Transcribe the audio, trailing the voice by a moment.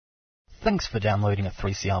Thanks for downloading a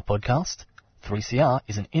 3CR podcast. 3CR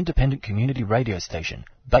is an independent community radio station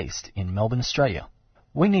based in Melbourne, Australia.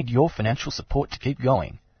 We need your financial support to keep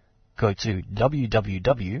going. Go to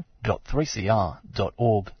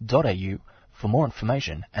www.3cr.org.au for more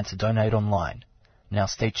information and to donate online. Now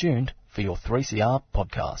stay tuned for your 3CR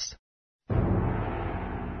podcast.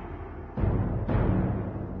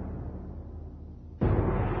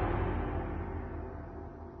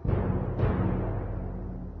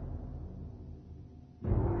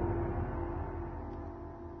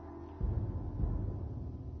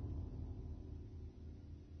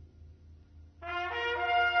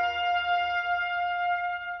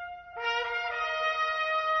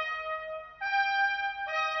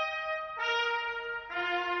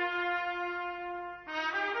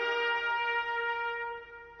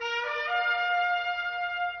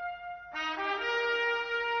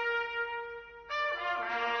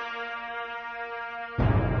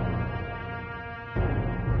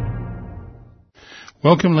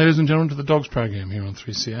 Welcome, ladies and gentlemen, to the Dogs program here on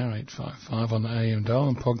 3CR 855 on the AM dial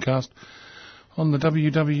and podcast on the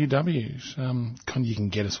WWWs. You can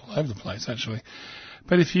get us all over the place, actually.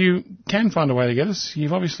 But if you can find a way to get us,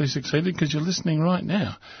 you've obviously succeeded because you're listening right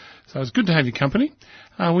now. So it's good to have your company.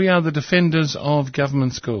 We are the Defenders of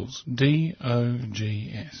Government Schools,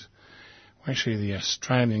 DOGS. We're actually the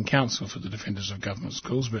Australian Council for the Defenders of Government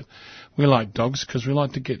Schools, but we like dogs because we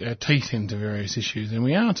like to get our teeth into various issues, and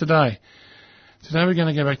we are today. Today we're going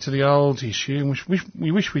to go back to the old issue, which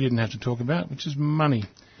we wish we didn't have to talk about, which is money.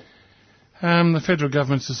 The federal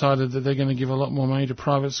government's decided that they're going to give a lot more money to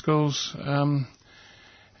private schools, and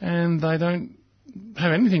they don't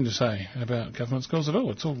have anything to say about government schools at all.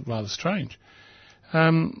 It's all rather strange.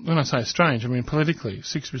 When I say strange, I mean politically.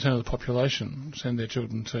 60% of the population send their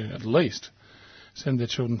children to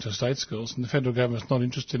state schools, and the federal government's not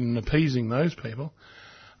interested in appeasing those people,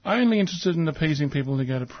 only interested in appeasing people who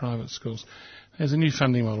go to private schools. There's a new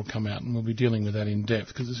funding model come out, and we'll be dealing with that in depth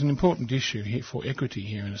because it's an important issue here for equity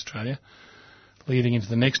here in Australia, leading into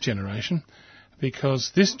the next generation,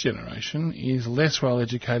 because this generation is less well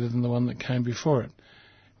educated than the one that came before it,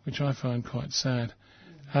 which I find quite sad.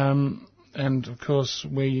 And of course,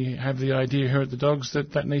 we have the idea here at the Dogs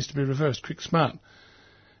that needs to be reversed, quick, smart.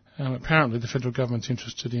 Apparently, the federal government's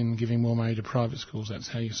interested in giving more money to private schools. That's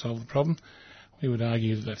how you solve the problem. We would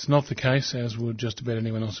argue that that's not the case, as would just about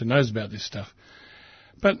anyone else who knows about this stuff.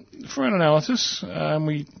 But for an analysis,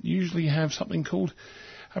 we usually have something called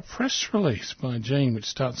a press release by Jean, which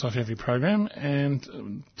starts off every program,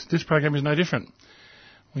 and this program is no different.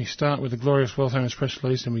 We start with a glorious, well-famous press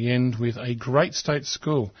release, and we end with a great state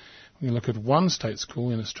school. We look at one state school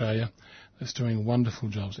in Australia that's doing wonderful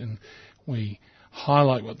jobs, and we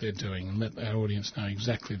highlight what they're doing and let our audience know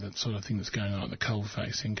exactly the sort of thing that's going on at the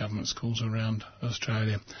coalface in government schools around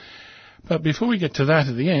Australia. But before we get to that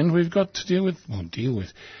at the end, we've got to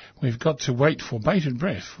we've got to wait for bated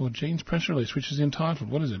breath for Jean's press release, which is entitled,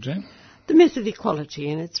 what is it, Jean? The Myth of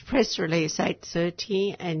Equality, and it's press release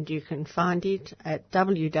 830, and you can find it at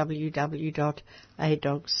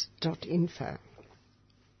www.adogs.info.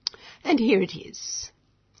 And here it is.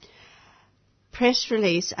 Press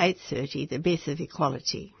Release 830, The Myth of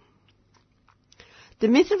Equality. The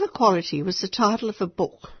Myth of Equality was the title of a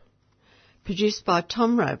book produced by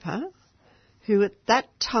Tom Roper, who at that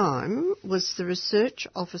time was the research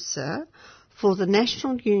officer for the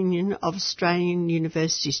National Union of Australian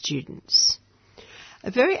University Students,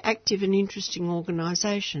 a very active and interesting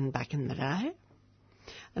organisation back in the day.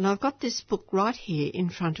 And I've got this book right here in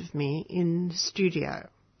front of me in the studio.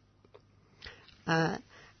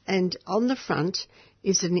 And on the front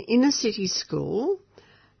is an inner city school,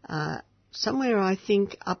 somewhere I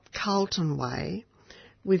think up Carlton Way,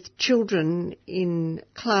 with children in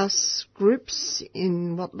class groups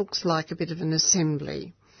in what looks like a bit of an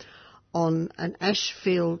assembly on an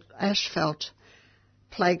asphalt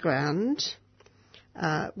playground,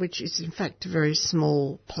 which is in fact a very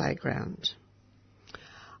small playground.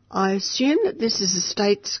 I assume that this is a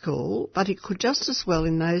state school, but it could just as well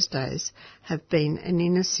in those days have been an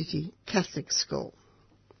inner-city Catholic school,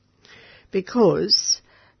 because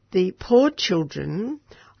the poor children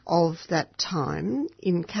of that time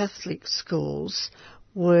in Catholic schools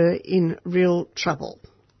were in real trouble,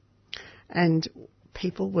 and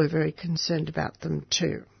people were very concerned about them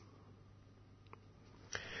too.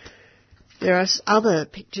 There are other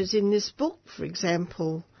pictures in this book. For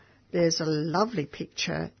example, there's a lovely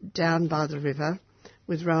picture down by the river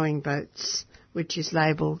with rowing boats, which is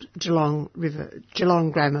labelled Geelong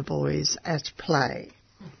Grammar Boys at Play.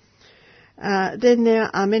 Then there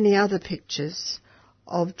are many other pictures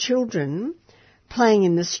of children playing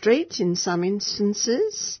in the street in some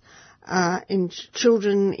instances,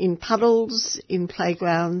 children in puddles, in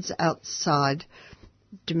playgrounds, outside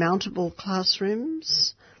demountable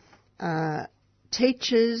classrooms,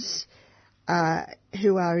 teachers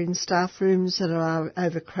who are in staff rooms that are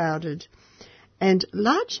overcrowded, and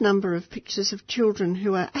large number of pictures of children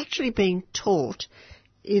who are actually being taught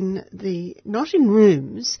not in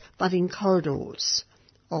rooms, but in corridors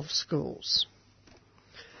of schools.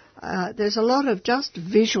 There's a lot of just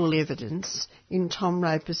visual evidence in Tom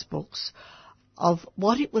Roper's books of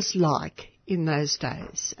what it was like in those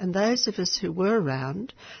days. And those of us who were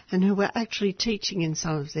around and who were actually teaching in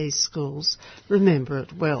some of these schools remember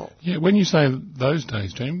it well. Yeah, when you say those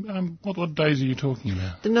days, Jean, what days are you talking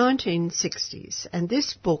about? The 1960s. And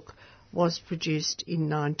this book was produced in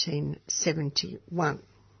 1971.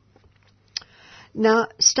 Now,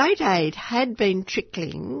 state aid had been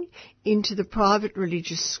trickling into the private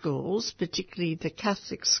religious schools, particularly the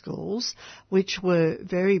Catholic schools, which were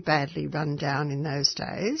very badly run down in those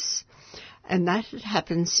days, and that had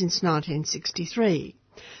happened since 1963.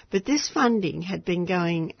 But this funding had been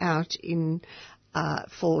going out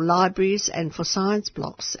for libraries and for science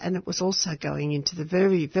blocks, and it was also going into the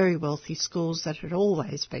very, very wealthy schools that had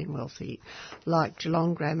always been wealthy, like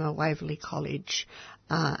Geelong Grammar, Waverley College,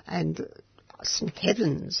 and St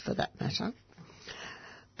Kevin's for that matter.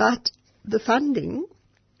 But the funding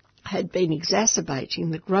had been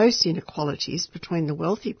exacerbating the gross inequalities between the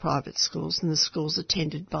wealthy private schools and the schools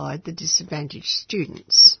attended by the disadvantaged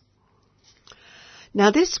students.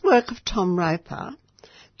 Now, this work of Tom Roper,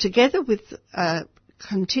 together with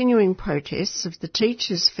continuing protests of the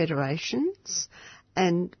teachers' federations,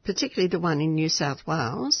 and particularly the one in New South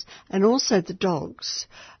Wales, and also the dogs,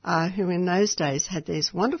 who in those days had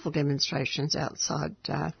these wonderful demonstrations outside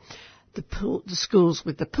the schools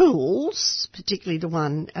with the pools, particularly the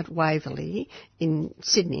one at Waverley in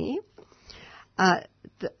Sydney,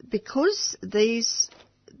 because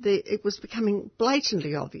it was becoming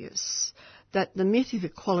blatantly obvious that the myth of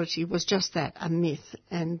equality was just that, a myth,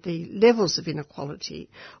 and the levels of inequality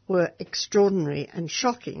were extraordinary and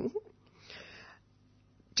shocking.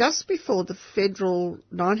 Just before the federal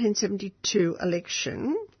 1972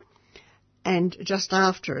 election, and just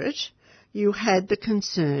after it, you had the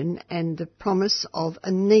concern and the promise of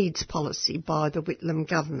a needs policy by the Whitlam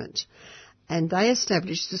government, and they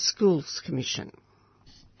established the Schools Commission,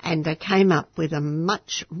 and they came up with a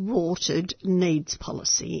much rorted needs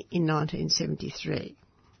policy in 1973.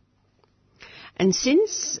 And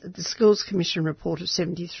since the Schools Commission report of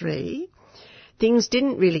 73, things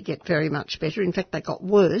didn't really get very much better. In fact, they got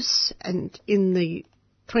worse. And in the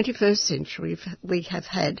 21st century, we have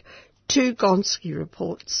had 2 Gonski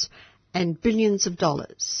reports and billions of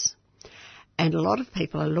dollars. And a lot of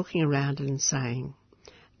people are looking around and saying,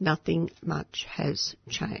 nothing much has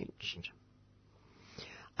changed.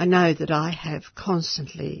 I know that I have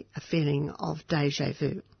constantly a feeling of déjà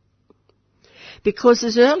vu. Because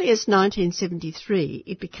as early as 1973,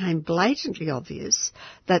 it became blatantly obvious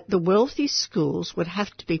that the wealthy schools would have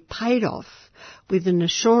to be paid off with an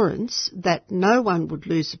assurance that no one would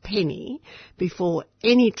lose a penny before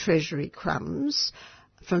any treasury crumbs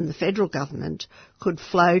from the federal government could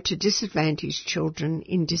flow to disadvantaged children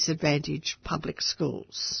in disadvantaged public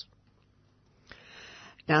schools.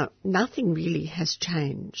 Now, nothing really has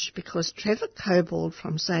changed because Trevor Cobbold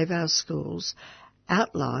from Save Our Schools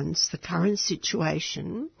outlines the current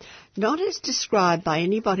situation, not as described by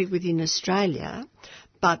anybody within Australia,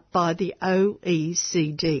 but by the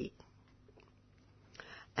OECD.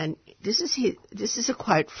 And this is a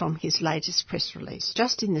quote from his latest press release,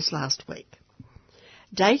 just in this last week.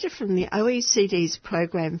 Data from the OECD's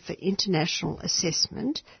Program for International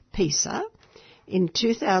Assessment, PISA, in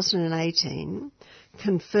 2018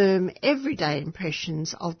 confirm everyday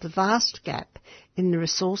impressions of the vast gap in the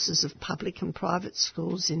resources of public and private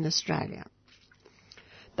schools in Australia.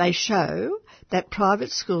 They show that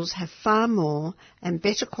private schools have far more and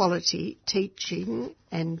better quality teaching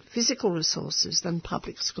and physical resources than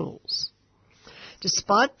public schools,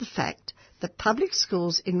 despite the fact that public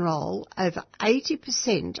schools enrol over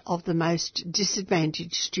 80% of the most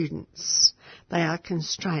disadvantaged students. They are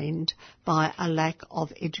constrained by a lack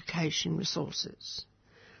of education resources.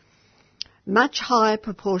 Much higher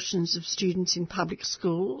proportions of students in public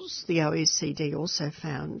schools, the OECD also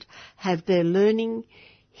found, have their learning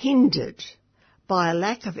hindered by a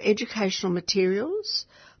lack of educational materials,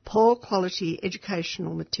 poor quality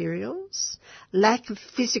educational materials, lack of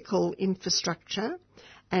physical infrastructure,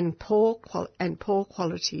 and poor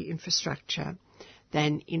quality infrastructure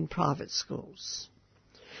than in private schools.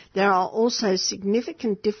 There are also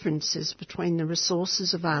significant differences between the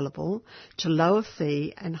resources available to lower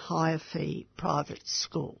fee and higher fee private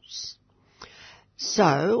schools.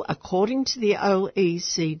 So, according to the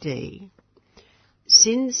OECD,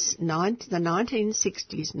 since the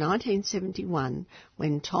 1960s, 1971,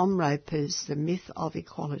 when Tom Roper's The Myth of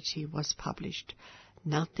Equality was published,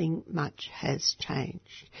 nothing much has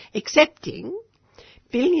changed, excepting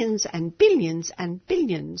billions and billions and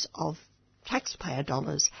billions of taxpayer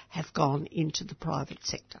dollars have gone into the private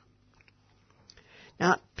sector.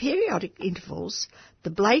 Now, at periodic intervals, the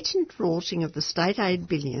blatant rorting of the state aid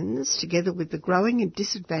billions, together with the growing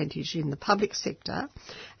disadvantage in the public sector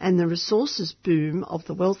and the resources boom of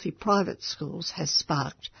the wealthy private schools, has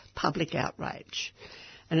sparked public outrage.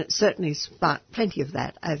 And it certainly sparked plenty of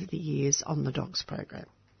that over the years on the DOGS program.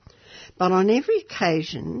 But on every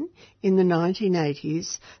occasion in the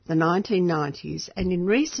 1980s, the 1990s and in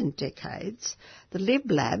recent decades, the Lib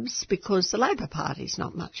Labs, because the Labor Party is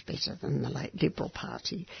not much better than the Liberal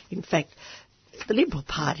Party. In fact, the Liberal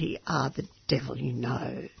Party are the devil you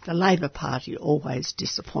know. The Labor Party always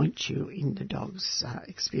disappoints you in the DOGS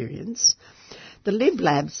experience. The Lib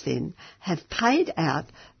Labs then have paid out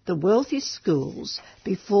the wealthy schools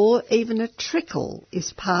before even a trickle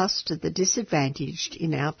is passed to the disadvantaged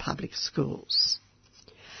in our public schools.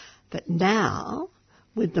 But now,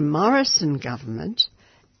 with the Morrison government,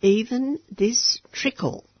 even this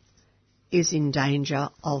trickle is in danger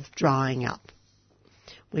of drying up.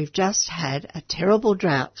 We've just had a terrible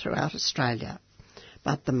drought throughout Australia,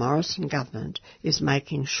 but the Morrison government is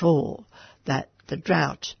making sure that the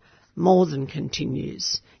drought more than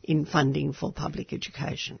continues in funding for public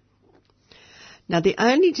education. Now, the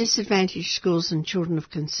only disadvantaged schools and children of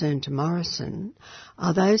concern to Morrison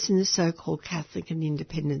are those in the so-called Catholic and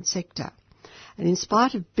independent sector. And in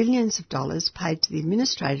spite of billions of dollars paid to the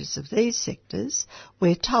administrators of these sectors,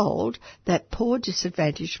 we're told that poor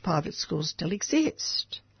disadvantaged private schools still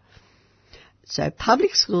exist. So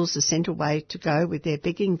public schools are sent away to go with their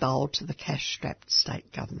begging bowl to the cash-strapped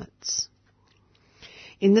state governments.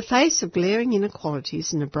 In the face of glaring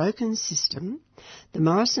inequalities and a broken system, the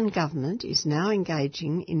Morrison government is now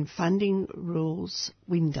engaging in funding rules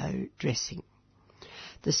window dressing.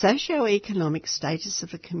 The socio-economic status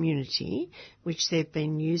of a community, which they've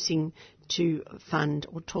been using to fund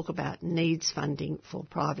or talk about needs funding for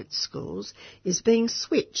private schools, is being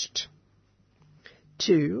switched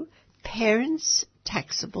to parents'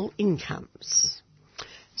 taxable incomes.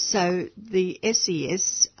 So the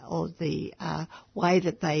SES, or the way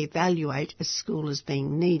that they evaluate a school as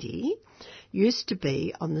being needy, used to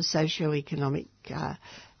be on the socio-economic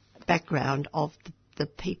background of the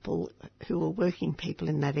people who were working people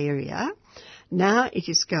in that area. Now it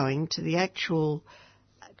is going to the actual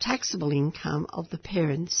taxable income of the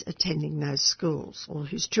parents attending those schools, or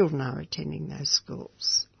whose children are attending those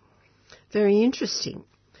schools. Very interesting,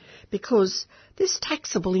 because this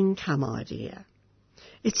taxable income idea,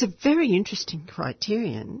 it's a very interesting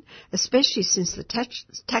criterion, especially since the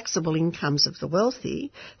taxable incomes of the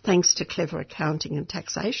wealthy, thanks to clever accounting and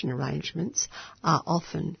taxation arrangements, are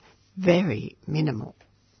often very minimal.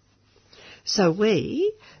 So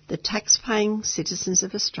we, the tax-paying citizens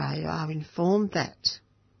of Australia, are informed that,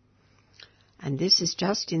 and this is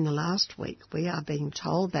just in the last week, we are being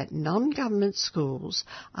told that non-government schools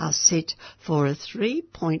are set for a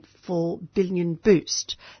 $3.4 billion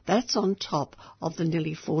boost. That's on top of the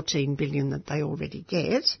nearly $14 billion that they already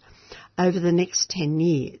get over the next 10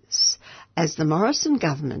 years, as the Morrison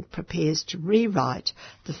government prepares to rewrite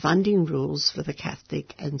the funding rules for the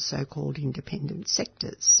Catholic and so-called independent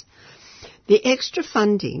sectors. The extra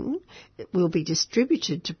funding will be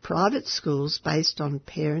distributed to private schools based on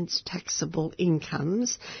parents' taxable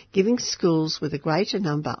incomes, giving schools with a greater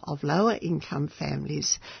number of lower income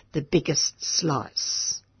families the biggest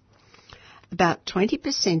slice. About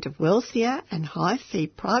 20% of wealthier and high-fee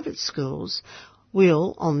private schools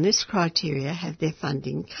will, on this criteria, have their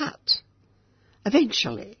funding cut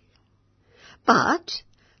eventually. But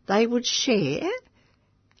they would share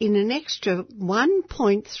in an extra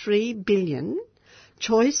 $1.3 billion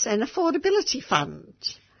choice and affordability fund.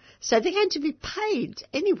 So they're going to be paid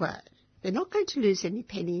anyway. They're not going to lose any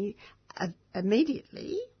penny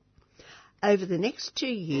immediately over the next 2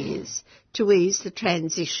 years to ease the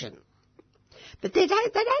transition. But they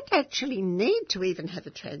don't actually need to even have a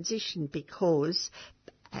transition, because,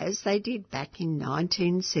 as they did back in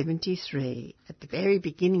 1973, at the very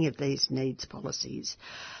beginning of these needs policies,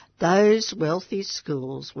 those wealthy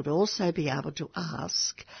schools would also be able to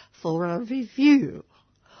ask for a review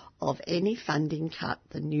of any funding cut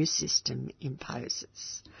the new system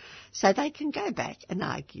imposes. So they can go back and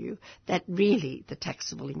argue that really the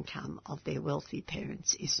taxable income of their wealthy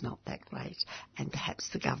parents is not that great, and perhaps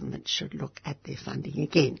the government should look at their funding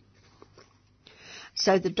again.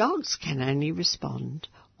 So the dogs can only respond,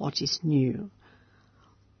 what is new?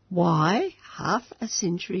 Why, half a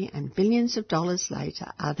century and billions of dollars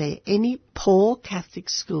later, are there any poor Catholic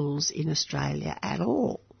schools in Australia at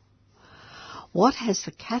all? What has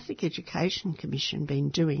the Catholic Education Commission been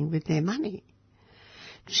doing with their money?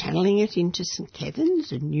 Channeling it into St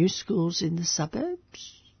Kevin's and new schools in the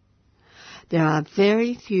suburbs? There are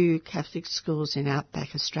very few Catholic schools in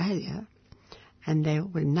outback Australia, and there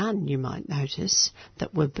were none, you might notice,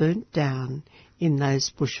 that were burnt down in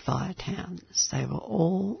those bushfire towns. They were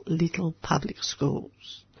all little public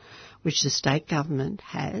schools, which the state government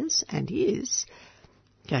has and is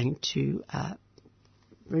going to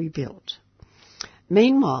rebuild.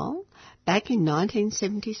 Meanwhile, back in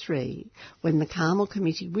 1973, when the Carmel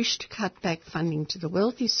Committee wished to cut back funding to the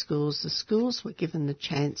wealthy schools, the schools were given the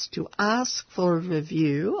chance to ask for a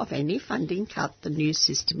review of any funding cut the new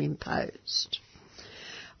system imposed.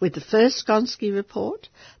 With the first Gonski report,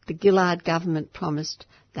 the Gillard government promised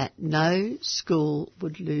that no school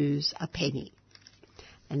would lose a penny.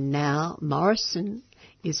 And now Morrison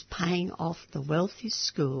is paying off the wealthy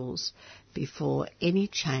schools before any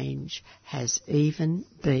change has even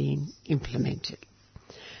been implemented.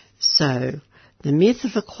 So the myth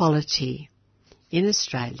of equality in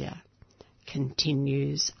Australia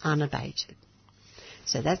continues unabated.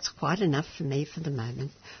 So that's quite enough for me for the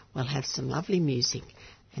moment. We'll have some lovely music,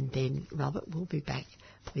 and then Robert will be back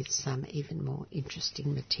with some even more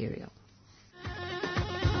interesting material.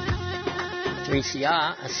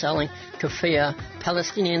 3CR are selling keffiyeh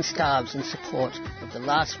Palestinian scarves in support of the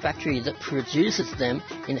last factory that produces them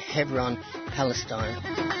in Hebron, Palestine.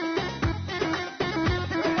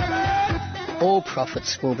 All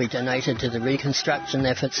profits will be donated to the reconstruction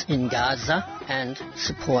efforts in Gaza and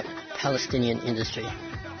support Palestinian industry.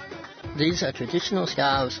 These are traditional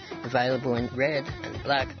scarves available in red and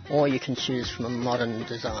black, or you can choose from a modern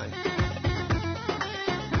design.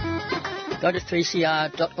 Go to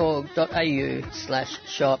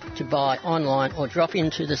 3cr.org.au/shop to buy online or drop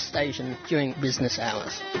into the station during business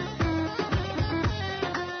hours.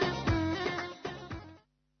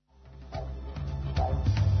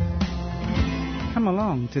 Come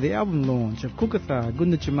along to the album launch of Kukatha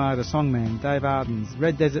Gunditjamara songman Dave Arden's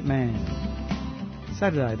Red Desert Man.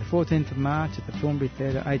 Saturday the 14th of March at the Thornbury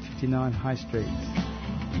Theatre, 859 High Street.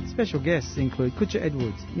 Special guests include Kutcha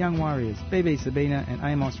Edwards, Young Warriors, BB Sabina and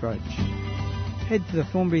Amos Roach. Head to the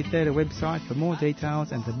Thornbury Theatre website for more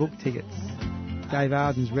details and to book tickets. Dave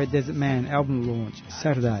Arden's Red Desert Man album launch,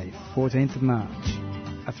 Saturday, 14th of March.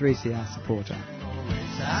 A 3CR supporter.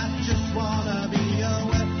 I just wanna be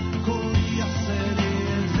aware, curiosity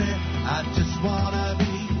is there. I just wanna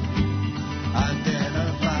be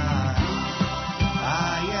identified. I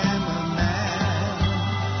am a man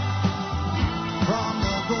from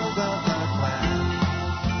the Golgotha clan.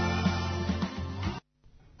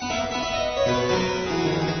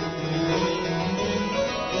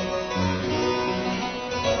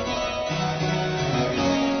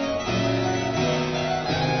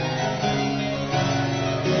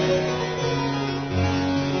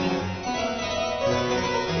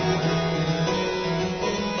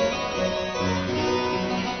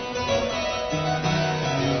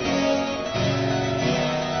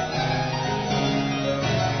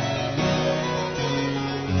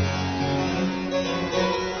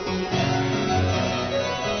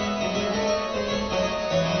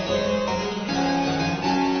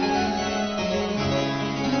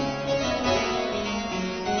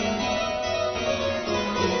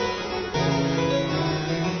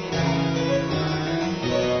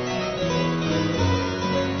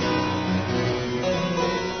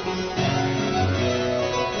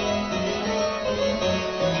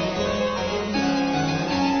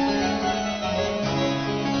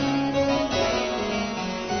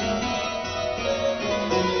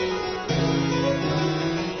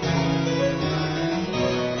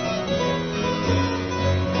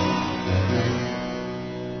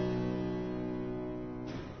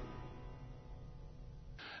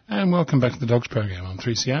 And welcome back to the Dogs program on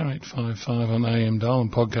 3CR 855 on AM dial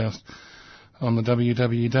and podcast on the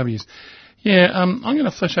WWWs. Yeah, I'm going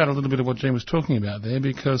to flesh out a little bit of what Jean was talking about there,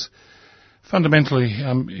 because fundamentally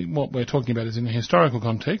what we're talking about is in a historical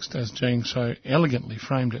context, as Jean so elegantly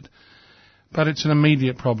framed it, but it's an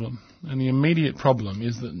immediate problem. And the immediate problem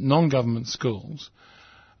is that non-government schools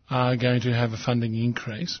are going to have a funding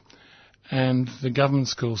increase, and the government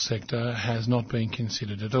school sector has not been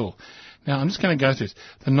considered at all. Now, I'm just going to go through this.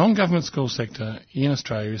 The non-government school sector in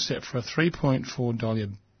Australia is set for a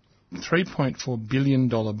 $3.4 billion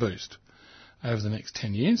boost over the next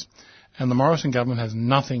 10 years, and the Morrison government has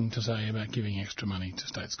nothing to say about giving extra money to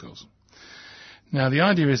state schools. Now, the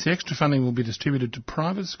idea is the extra funding will be distributed to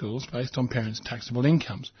private schools based on parents' taxable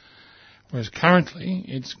incomes, whereas currently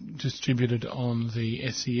it's distributed on the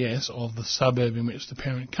SES of the suburb in which the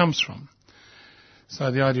parent comes from.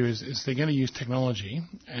 So the idea is they're going to use technology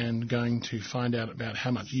and going to find out about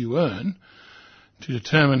how much you earn to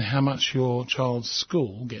determine how much your child's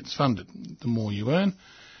school gets funded. The more you earn,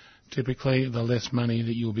 typically the less money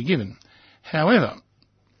that you'll be given. However,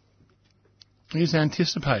 it is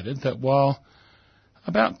anticipated that while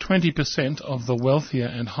about 20% of the wealthier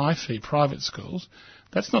and high-fee private schools,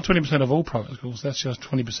 that's not 20% of all private schools, that's just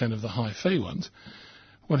 20% of the high-fee ones,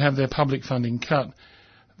 would have their public funding cut,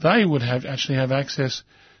 they would actually have access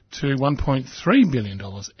to $1.3 billion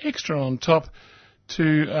extra on top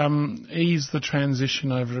to ease the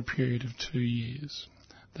transition over a period of 2 years.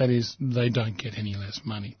 That is, they don't get any less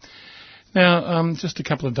money. Now, just a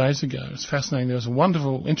couple of days ago, it was fascinating, there was a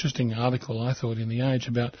wonderful, interesting article, I thought, in The Age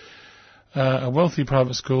about a wealthy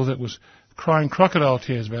private school that was crying crocodile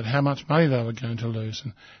tears about how much money they were going to lose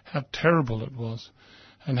and how terrible it was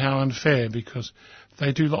and how unfair, because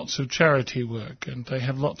they do lots of charity work and they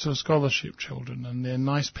have lots of scholarship children and they're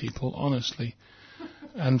nice people, honestly.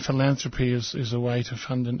 And philanthropy is a way to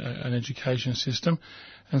fund an education system,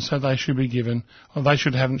 and so they should be given, or they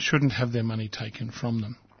shouldn't have their money taken from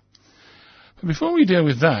them. But before we deal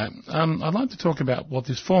with that, I'd like to talk about what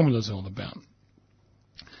this formula is all about.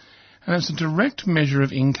 And it's a direct measure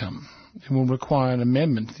of income. It will require an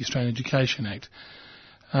amendment to the Australian Education Act,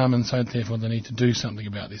 and so therefore they need to do something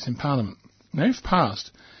about this in Parliament. Now, if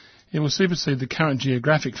passed, it will supersede the current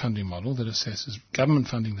geographic funding model that assesses government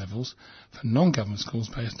funding levels for non-government schools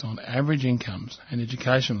based on average incomes and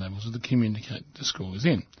education levels of the community the school is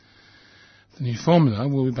in. The new formula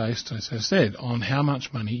will be based, as I said, on how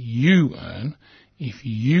much money you earn if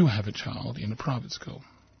you have a child in a private school.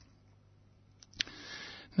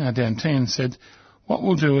 Now, Dan Tehan said, what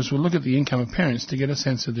we'll do is we'll look at the income of parents to get a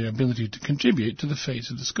sense of their ability to contribute to the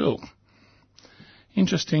fees of the school.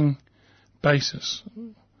 Interesting basis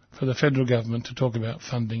for the federal government to talk about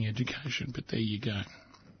funding education, but there you go.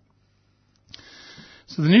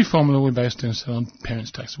 So the new formula will be based on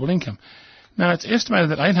parents' taxable income. Now, it's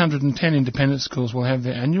estimated that 810 independent schools will have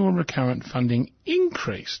their annual recurrent funding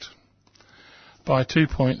increased by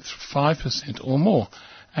 2.5% or more,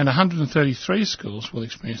 and 133 schools will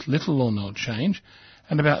experience little or no change,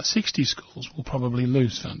 and about 60 schools will probably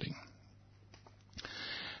lose funding.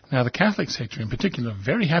 Now, the Catholic sector in particular are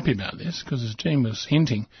very happy about this, because as Jean was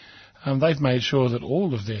hinting, they've made sure that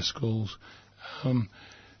all of their schools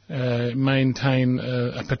maintain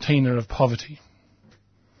a patina of poverty.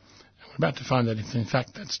 And we're about to find out if in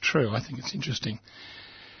fact that's true. I think it's interesting.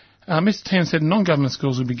 Mr. Tehan said non-government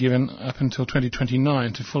schools will be given up until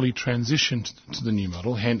 2029 to fully transition to the new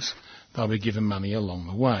model, hence they'll be given money along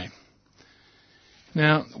the way.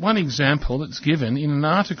 Now, one example that's given in an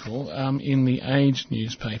article in the Age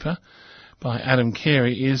newspaper by Adam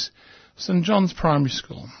Carey is St John's Primary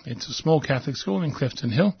School. It's a small Catholic school in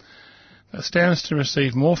Clifton Hill that stands to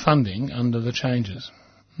receive more funding under the changes.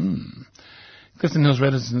 Clifton Hill's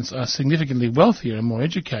residents are significantly wealthier and more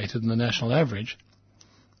educated than the national average,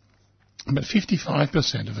 but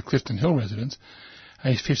 55% of the Clifton Hill residents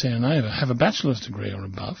aged 15 and over have a bachelor's degree or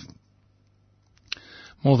above,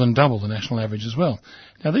 more than double the national average as well.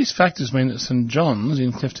 Now, these factors mean that St John's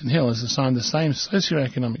in Clifton Hill is assigned the same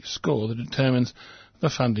socio-economic score that determines the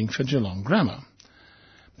funding for Geelong Grammar.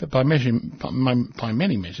 But by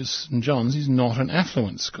many measures, St John's is not an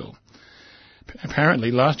affluent school.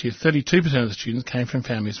 Apparently, last year, 32% of the students came from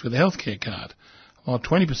families with a healthcare card, while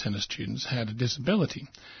 20% of students had a disability.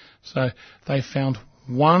 So they found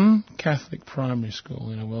one Catholic primary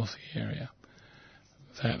school in a wealthy area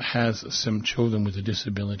that has some children with a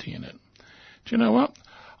disability in it. Do you know what?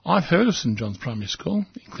 I've heard of St John's Primary School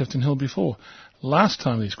in Clifton Hill before. Last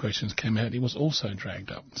time these questions came out, it was also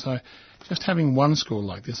dragged up. So just having one school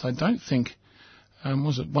like this, I don't think,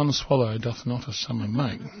 was it one swallow doth not a summer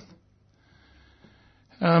make?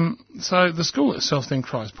 So the school itself then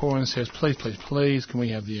cries poor and says, please, please, please, can we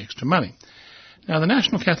have the extra money? Now, the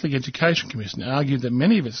National Catholic Education Commission argued that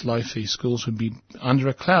many of its low-fee schools would be under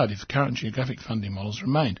a cloud if current geographic funding models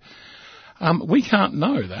remained. We can't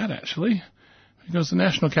know that, actually. Because the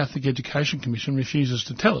National Catholic Education Commission refuses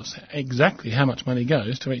to tell us exactly how much money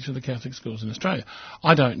goes to each of the Catholic schools in Australia.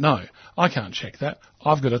 I don't know. I can't check that.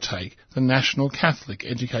 I've got to take the National Catholic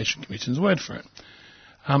Education Commission's word for it.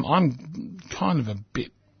 I'm kind of a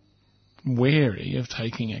bit wary of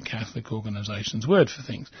taking a Catholic organisation's word for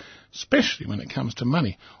things, especially when it comes to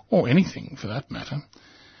money, or anything for that matter.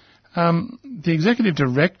 The Executive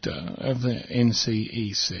Director of the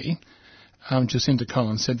NCEC, Jacinta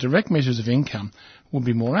Collins, said direct measures of income will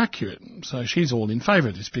be more accurate. So she's all in favour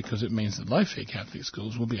of this because it means that low-fee Catholic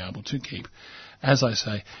schools will be able to keep, as I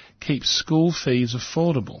say, keep school fees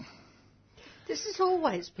affordable. This has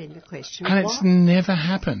always been the question. And it's never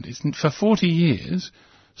happened. For 40 years,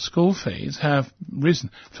 school fees have risen.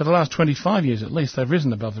 For the last 25 years at least, they've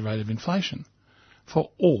risen above the rate of inflation for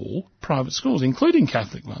all private schools, including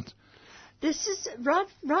Catholic ones. This is right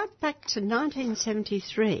back to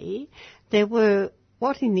 1973. There were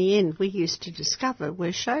what in the end we used to discover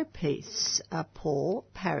were showpiece poor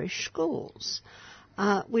parish schools,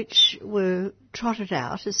 which were trotted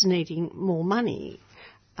out as needing more money.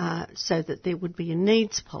 So that there would be a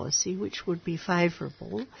needs policy which would be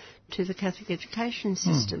favourable to the Catholic education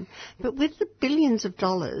system. But with the billions of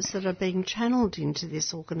dollars that are being channelled into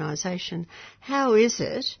this organisation, how is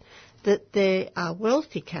it that there are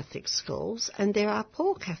wealthy Catholic schools and there are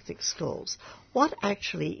poor Catholic schools? What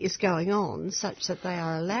actually is going on such that they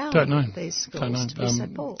are allowing these schools to be so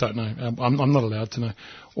poor? Don't know. I'm not allowed to know.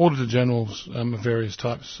 Auditor Generals of various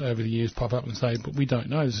types over the years pop up and say, but we don't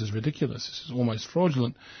know, this is ridiculous, this is almost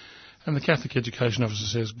fraudulent. And the Catholic Education Officer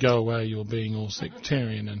says, go away, you're being all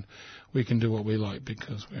sectarian and we can do what we like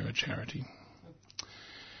because we're a charity.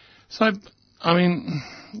 So, I mean,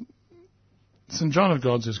 St John of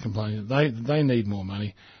God's is complaining that they need more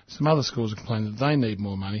money. Some other schools are complaining that they need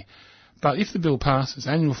more money. But if the bill passes,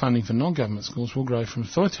 annual funding for non-government schools will grow from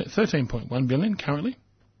 $13.1 billion currently,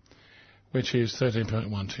 which is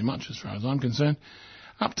 13.1 too much as far as I'm concerned,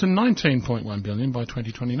 up to $19.1 billion by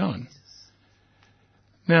 2029.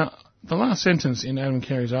 Now, the last sentence in Adam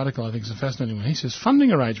Carey's article I think is a fascinating one. He says,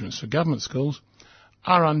 funding arrangements for government schools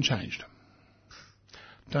are unchanged.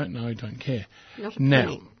 Don't know, don't care. Not a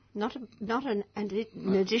penny. Not an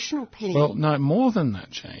additional penny. Well, no, more than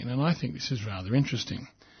that, Jane, and I think this is rather interesting.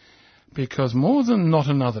 Because more than not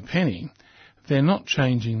another penny, they're not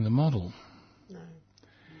changing the model. No.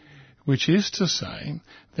 Which is to say,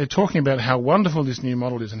 they're talking about how wonderful this new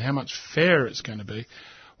model is and how much fairer it's going to be.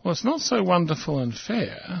 Well, it's not so wonderful and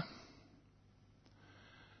fair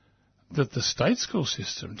that the state school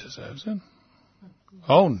system deserves it.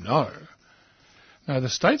 Oh, no. No, the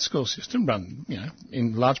state school system, run,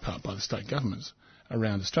 in large part by the state governments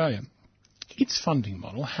around Australia, its funding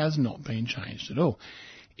model has not been changed at all.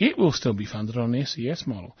 It will still be funded on an SES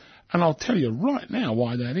model. And I'll tell you right now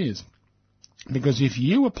why that is. Because if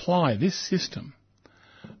you apply this system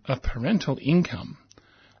of parental income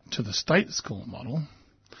to the state school model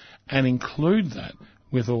and include that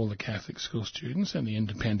with all the Catholic school students and the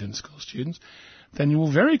independent school students, then you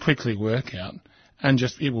will very quickly work out, and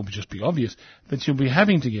it will just be obvious, that you'll be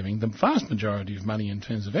having to giving the vast majority of money in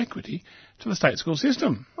terms of equity to the state school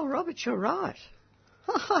system. Oh, Robert, you're right.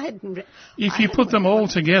 If you put them all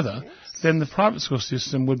together, then the private school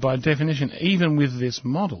system would, by definition, even with this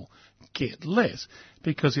model, get less,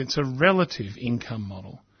 because it's a relative income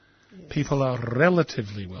model. Yes. People are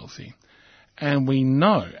relatively wealthy. And we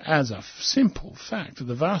know, as a simple fact, that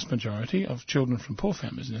the vast majority of children from poor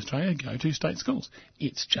families in Australia go to state schools.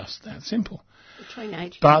 It's just that simple.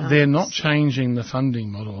 But they're not changing the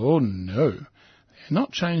funding model. Oh, no. They're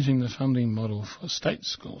not changing the funding model for state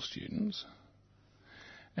school students,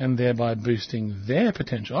 and thereby boosting their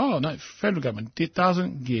potential. Oh, no, federal government, it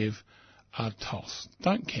doesn't give a toss.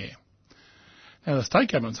 Don't care. Now, the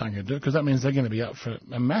state governments aren't going to do it because that means they're going to be up for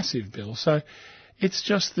a massive bill. So it's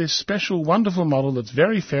just this special, wonderful model that's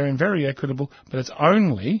very fair and very equitable, but it's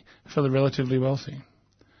only for the relatively wealthy.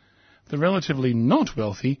 The relatively not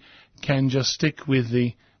wealthy can just stick with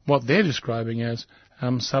what they're describing as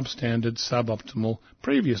substandard, suboptimal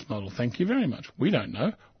previous model. Thank you very much. We don't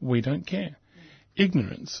know. We don't care.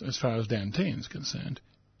 Ignorance, as far as Dan Tehan is concerned,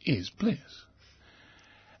 is bliss.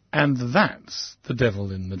 And that's the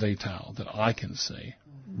devil in the detail that I can see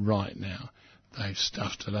right now. They've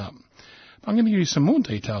stuffed it up. I'm going to give you some more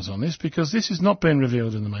details on this because this has not been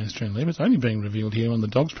revealed in the mainstream media. It's only being revealed here on the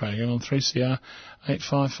Dogs program on 3CR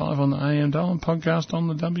 855 on the AM dial and podcast on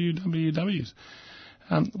the WWWs.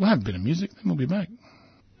 We'll have a bit of music, then we'll be back.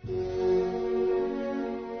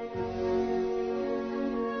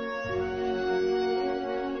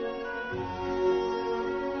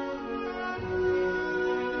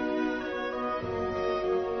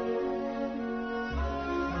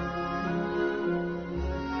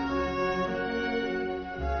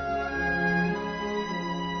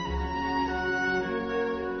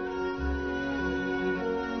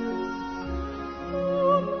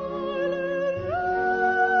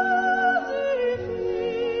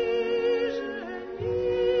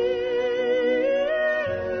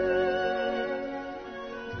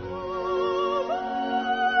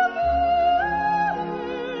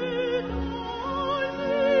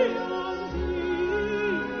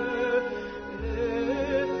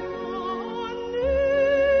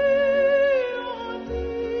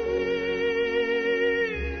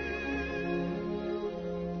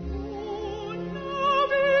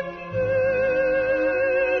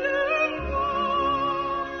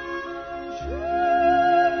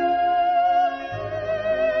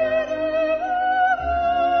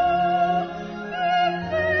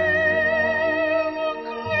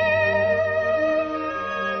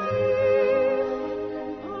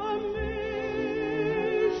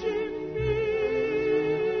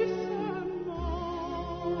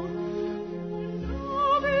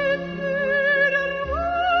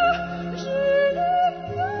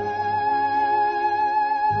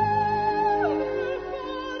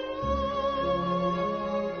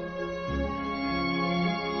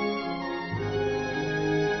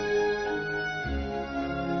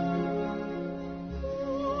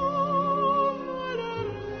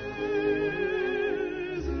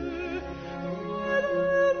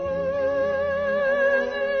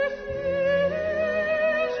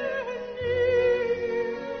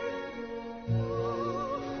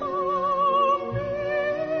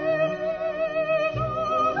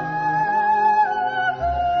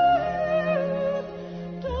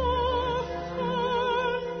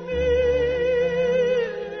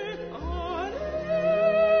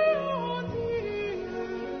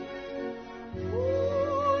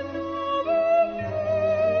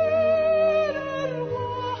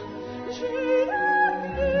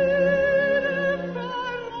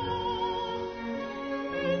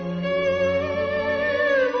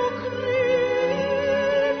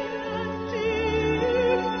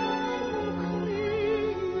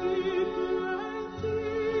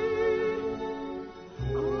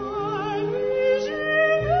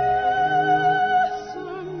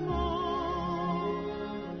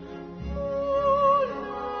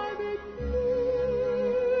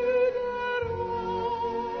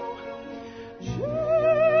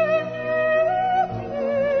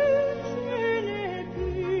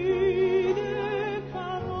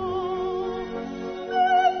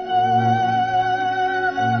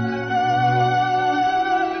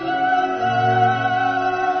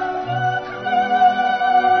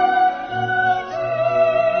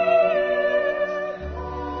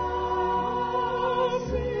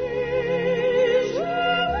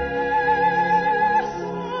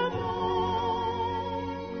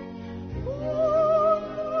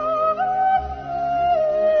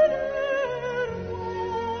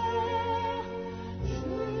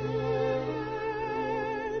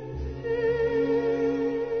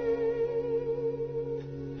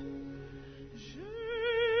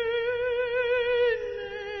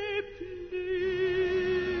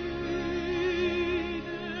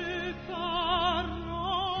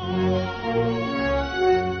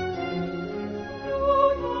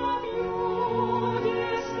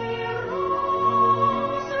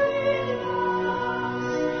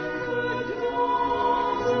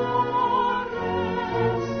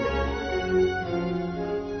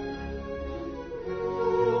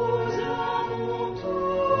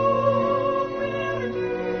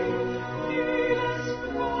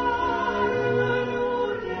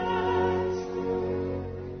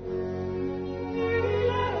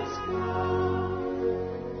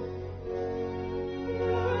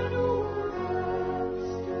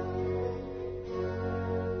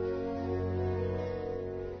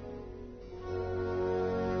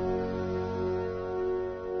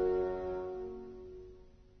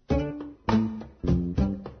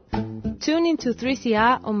 Tune into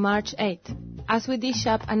 3CR on March 8th as we dish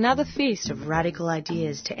up another feast of radical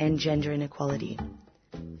ideas to end gender inequality,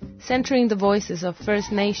 centering the voices of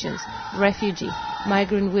First Nations, refugee,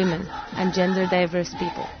 migrant women and gender-diverse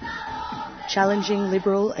people. Challenging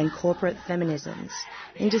liberal and corporate feminisms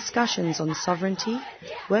in discussions on sovereignty,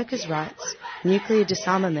 workers' rights, nuclear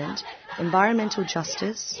disarmament, environmental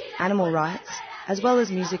justice, animal rights, as well as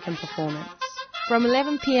music and performance. From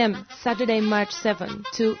 11 p.m. Saturday, March 7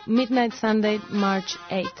 to midnight Sunday, March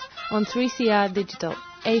 8 on 3CR Digital,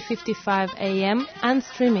 8:55 a.m. and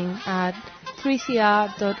streaming at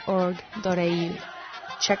 3cr.org.au.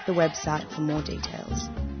 Check the website for more details.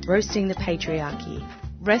 Roasting the Patriarchy.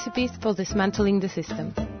 Recipes for dismantling the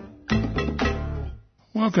system.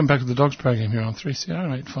 Welcome back to the Dogs program here on 3CR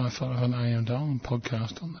 855 on AM dial and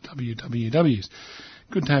podcast on the WWWs.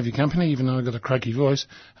 Good to have your company, even though I've got a croaky voice.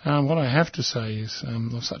 What I have to say is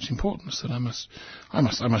of such importance that I must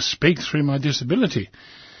speak through my disability,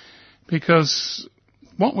 because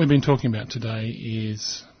what we've been talking about today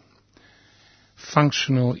is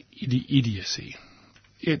functional idiocy.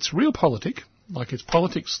 It's real politic, like it's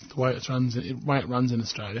politics the way it runs in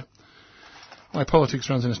Australia. The way politics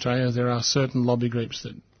runs in Australia, there are certain lobby groups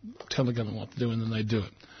that tell the government what to do and then they do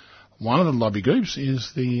it. One of the lobby groups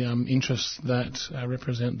is the interests that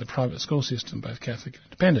represent the private school system, both Catholic and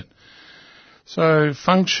independent. So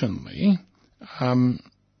functionally, the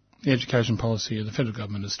education policy of the federal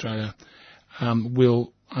government of Australia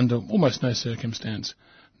will, under almost no circumstance,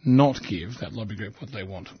 not give that lobby group what they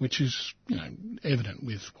want, which is, evident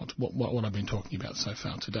with what I've been talking about so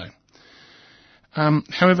far today.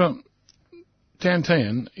 However, Dan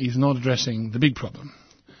Tehan is not addressing the big problem.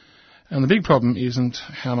 And the big problem isn't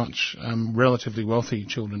how much relatively wealthy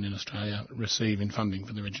children in Australia receive in funding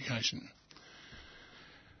for their education.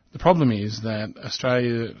 The problem is that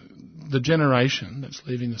Australia, the generation that's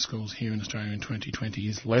leaving the schools here in Australia in 2020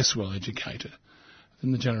 is less well educated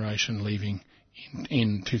than the generation leaving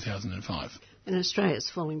in 2005. And Australia's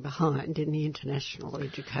falling behind in the international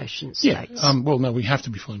education states. Yeah, well, no, we have to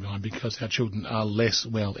be falling behind because our children are less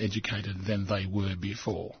well educated than they were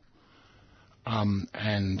before.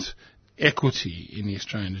 And equity in the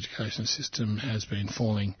Australian education system has been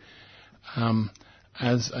falling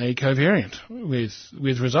as a covariant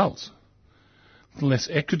with results. The less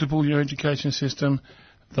equitable your education system,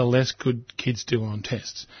 the less good kids do on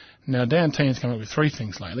tests. Now, Dan Tehan's come up with three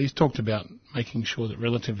things lately. He's talked about making sure that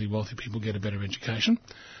relatively wealthy people get a better education.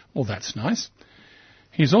 Well, that's nice.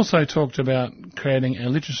 He's also talked about creating a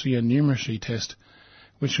literacy and numeracy test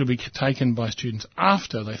which will be taken by students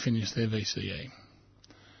after they finish their VCE.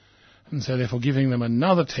 And so therefore giving them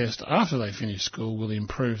another test after they finish school will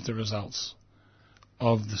improve the results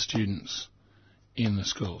of the students in the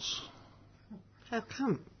schools. How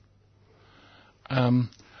come?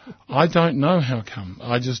 I don't know how come.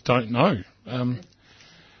 I just don't know.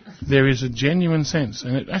 There is a genuine sense,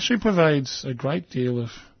 and it actually pervades a great deal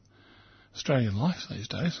of Australian life these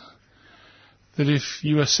days, that if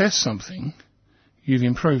you assess something, you've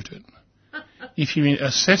improved it. If you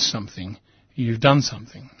assess something, you've done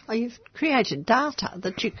something. Oh, you've created data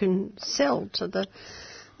that you can sell to the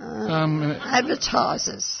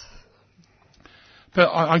advertisers. But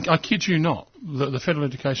I kid you not, the Federal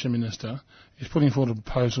Education Minister is putting forward a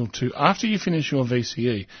proposal to, after you finish your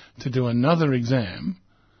VCE, to do another exam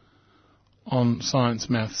on science,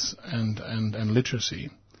 maths and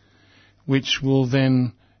literacy, which will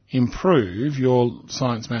then improve your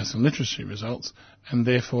science, maths and literacy results, and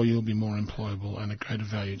therefore you'll be more employable and a greater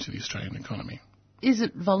value to the Australian economy. Is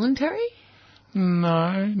it voluntary?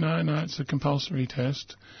 No, it's a compulsory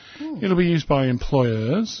test. It'll be used by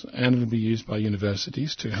employers and it'll be used by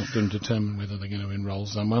universities to help them determine whether they're going to enrol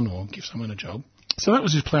someone or give someone a job. So that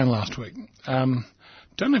was his plan last week. Don't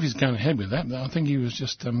know if he's going ahead with that, but I think he was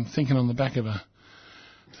just thinking on the back of a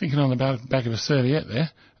serviette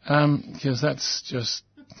there, because that's just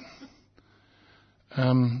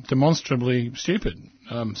demonstrably stupid.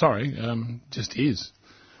 Just is.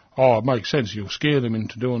 Oh, it makes sense. You'll scare them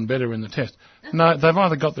into doing better in the test. No, they've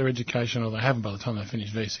either got their education or they haven't by the time they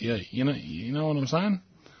finish VCE. You know what I'm saying?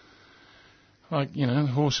 Like,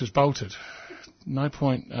 the horse is bolted. No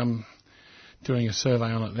point doing a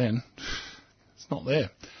survey on it then. It's not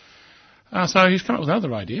there. So he's come up with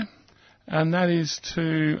another idea, and that is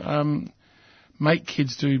to make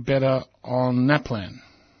kids do better on NAPLAN.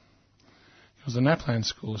 Because the NAPLAN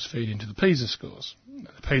scores feed into the PISA scores.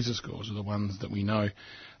 The PISA scores are the ones that we know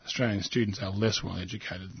Australian students are less well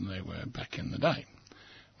educated than they were back in the day.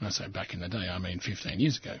 When I say back in the day, I mean 15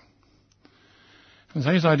 years ago. And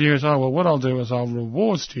so his idea is, what I'll do is I'll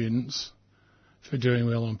reward students for doing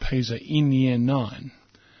well on PISA in Year 9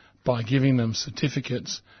 by giving them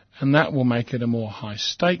certificates, and that will make it a more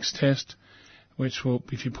high-stakes test, which will,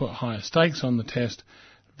 if you put higher stakes on the test,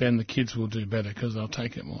 then the kids will do better because they'll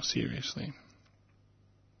take it more seriously.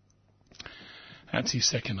 That's his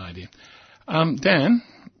second idea. Dan,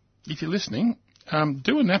 if you're listening,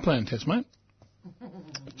 do a NAPLAN test, mate.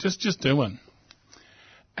 Just do one.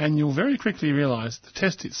 And you'll very quickly realise the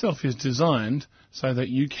test itself is designed so that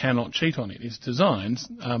you cannot cheat on it. It's designed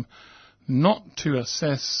not to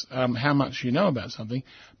assess how much you know about something,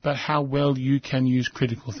 but how well you can use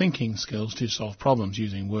critical thinking skills to solve problems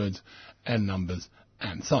using words and numbers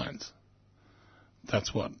and science.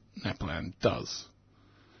 That's what NAPLAN does.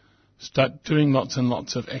 Start doing lots and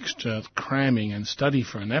lots of extra cramming and study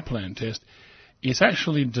for a NAPLAN test is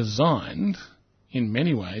actually designed, in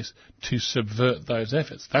many ways, to subvert those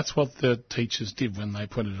efforts. That's what the teachers did when they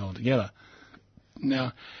put it all together.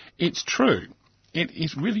 Now, it's true. It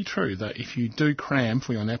is really true that if you do cram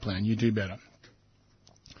for your NAPLAN, you do better.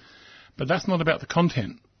 But that's not about the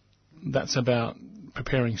content. That's about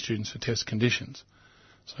preparing students for test conditions.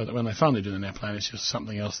 So that when they finally do the NAPLAN, it's just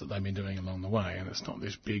something else that they've been doing along the way, and it's not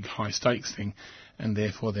this big high-stakes thing, and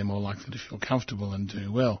therefore they're more likely to feel comfortable and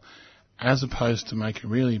do well, as opposed to make a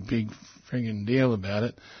really big friggin' deal about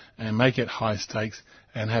it and make it high-stakes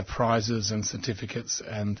and have prizes and certificates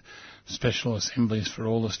and special assemblies for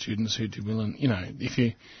all the students who do well. And, you know, if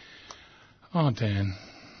you... Oh, Dan.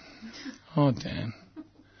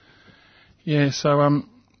 Yeah, so,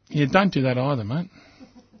 don't do that either, mate.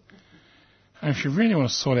 And if you really want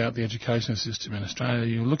to sort out the education system in Australia,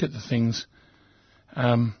 you look at the things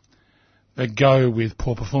that go with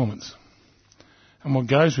poor performance. And what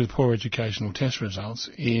goes with poor educational test results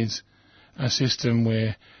is a system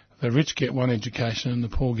where the rich get one education and the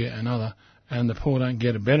poor get another, and the poor don't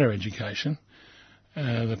get a better education,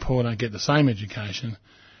 the poor don't get the same education,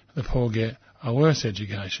 the poor get a worse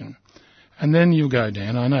education. And then you'll go,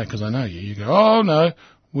 Dan, I know, because I know you go, oh no,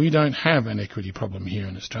 we don't have an equity problem here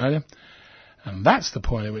in Australia. And that's the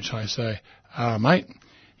point at which I say, mate,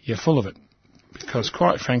 you're full of it. Because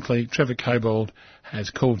quite frankly, Trevor Cobbold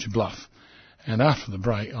has called your bluff. And after the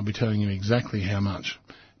break, I'll be telling you exactly how much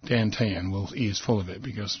Dan Tehan is full of it,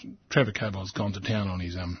 because Trevor Cobbold's gone to town on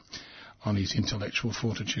his intellectual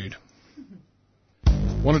fortitude.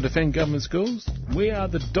 Want to defend government schools? We are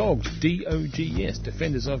the Dogs, D-O-G-S,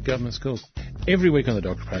 Defenders of Government Schools. Every week on the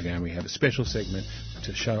Dogs program, we have a special segment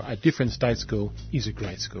to show a different state school is a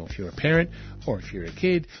great school. If you're a parent, or if you're a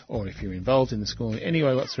kid, or if you're involved in the school in any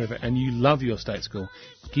way whatsoever, and you love your state school,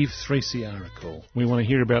 give 3CR a call. We want to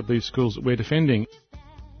hear about these schools that we're defending.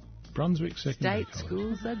 Brunswick Secondary State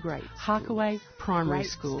schools are great. Harkaway Primary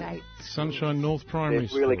School. Sunshine North Primary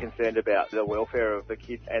School. They're really concerned about the welfare of the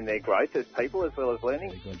kids and their growth as people as well as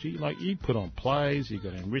learning. You put on plays, you've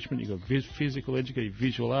got enrichment, you've got physical education,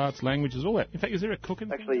 visual arts, languages, all that. In fact, is there a cooking?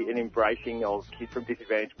 Actually, an embracing of kids from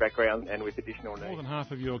disadvantaged backgrounds and with additional needs. More than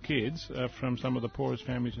half of your kids are from some of the poorest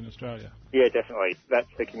families in Australia. Yeah, definitely. That's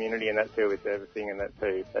the community, and that's who we're servicing, and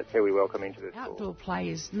that's who we welcome into the school. Outdoor play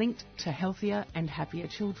is linked to healthier and happier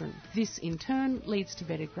children. This, in turn, leads to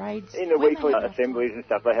better grades. In the weekly assemblies and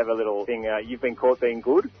stuff, they have a little thing, you've been caught being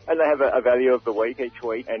good, and they have a value of the week each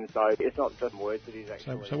week, and so it's not just words, it is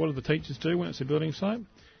actually... So what do the teachers do when it's a building site?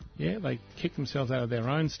 Yeah, they kick themselves out of their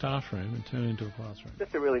own staff room and turn it into a classroom.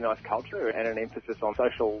 Just a really nice culture and an emphasis on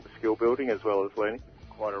social skill building as well as learning.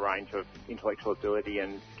 Quite a range of intellectual ability,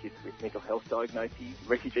 and kids with mental health diagnoses,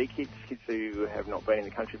 refugee kids who have not been in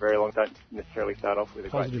the country very long, don't necessarily start off with a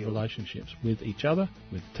positive relationships with each other,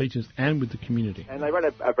 with teachers and with the community. And they run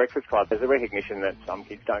a breakfast club. There's a recognition that some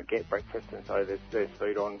kids don't get breakfast, and so there's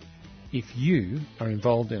food on. If you are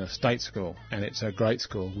involved in a state school and it's a great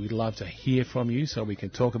school, we'd love to hear from you so we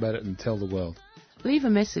can talk about it and tell the world. Leave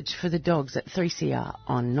a message for the Dogs at 3CR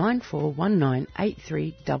on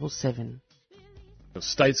 94198377.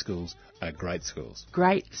 State schools are great schools.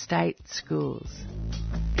 Great state schools.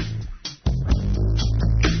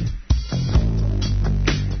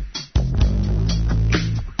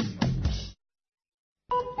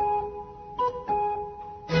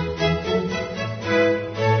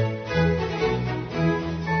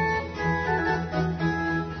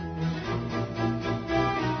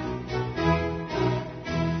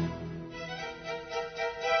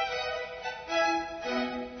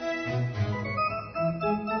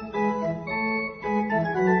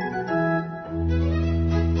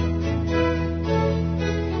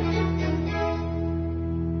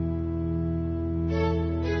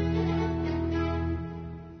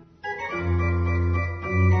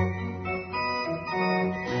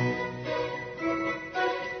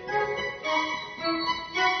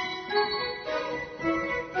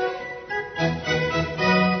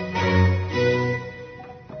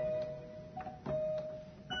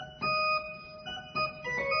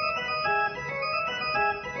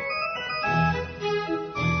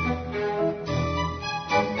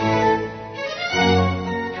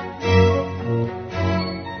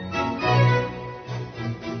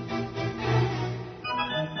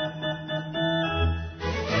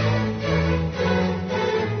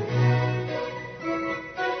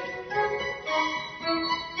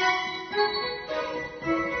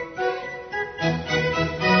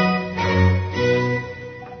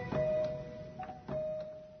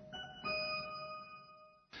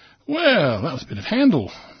 Well, that was a bit of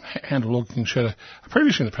Handel. Handel orchestra.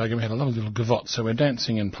 Previously in the program we had a lovely little gavotte, so we're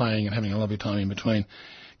dancing and playing and having a lovely time in between,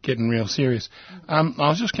 getting real serious. I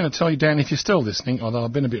was just going to tell you, Dan, if you're still listening, although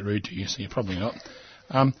I've been a bit rude to you, so you're probably not.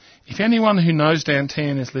 If anyone who knows Dan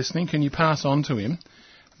Tan is listening, can you pass on to him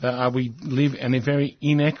that we live in a very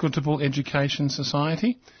inequitable education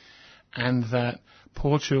society and that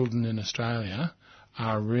poor children in Australia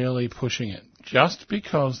are really pushing it just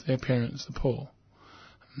because their parents are poor.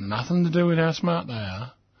 Nothing to do with how smart they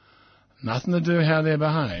are, nothing to do with how they're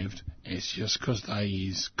behaved. It's just because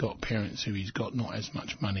he's got parents who he's got not as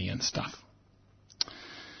much money and stuff.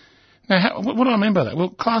 Now, what do I mean by that?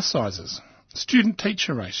 Well, class sizes,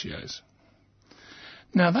 student-teacher ratios.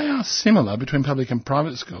 Now, they are similar between public and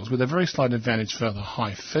private schools with a very slight advantage for the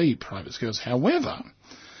high-fee private schools. However,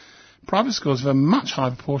 private schools have a much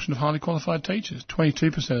higher proportion of highly qualified teachers.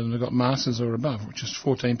 22% of them have got masters or above, which is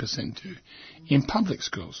 14% do in public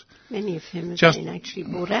schools. Many of whom have been actually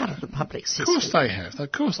brought out of the public system. Of course they have.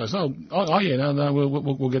 Of course they have.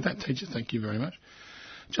 We'll get that teacher. Thank you very much.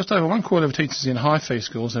 Just over 1/4 of teachers in high-fee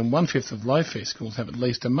schools and 1/5 of low-fee schools have at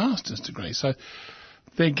least a master's degree. So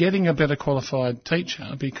they're getting a better qualified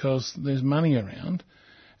teacher because there's money around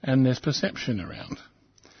and there's perception around.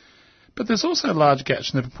 But there's also large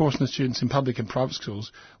gaps in the proportion of students in public and private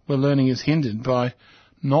schools where learning is hindered by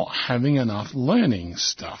not having enough learning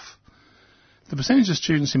stuff. The percentage of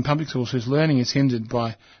students in public schools whose learning is hindered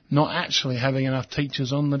by not actually having enough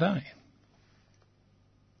teachers on the day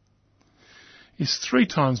is 3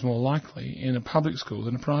 times more likely in a public school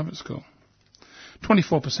than a private school.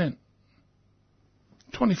 24%.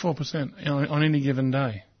 24% on any given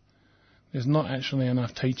day. There's not actually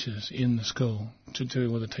enough teachers in the school to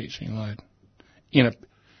deal with a teaching load in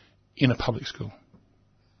a public school.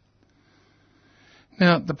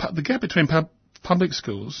 Now, the gap between public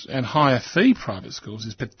schools and higher fee private schools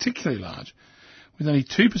is particularly large, with only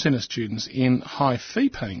 2% of students in high fee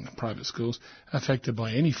paying private schools affected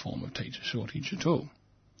by any form of teacher shortage at all.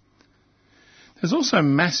 There's also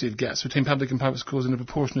massive gaps between public and private schools in the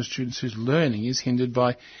proportion of students whose learning is hindered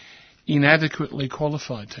by inadequately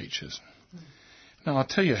qualified teachers. Now, I'll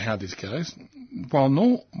tell you how this goes. While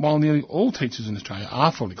nearly all teachers in Australia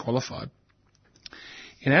are fully qualified,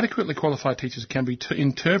 inadequately qualified teachers can be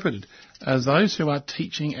interpreted as those who are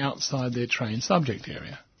teaching outside their trained subject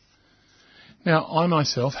area. Now, I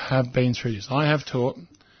myself have been through this. I have taught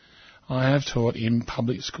in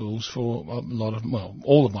public schools for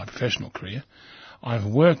all of my professional career. I've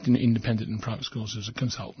worked in independent and private schools as a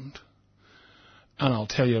consultant. And I'll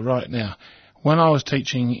tell you right now, when I was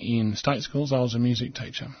teaching in state schools, I was a music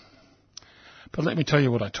teacher. But let me tell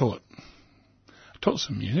you what I taught. I taught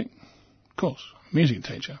some music, of course, music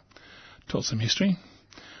teacher. Taught some history,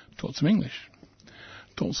 taught some English,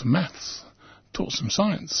 taught some maths, taught some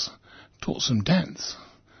science, taught some dance.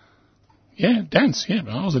 Yeah, dance, yeah,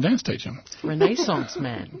 I was a dance teacher. Renaissance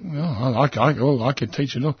man. Well, I could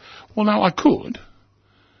teach it all. Well, no, I could,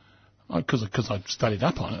 because I studied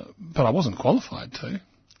up on it, but I wasn't qualified to.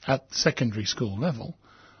 At secondary school level,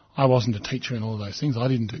 I wasn't a teacher in all those things. I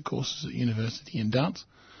didn't do courses at university in dance,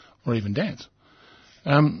 or even dance.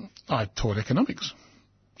 I taught economics.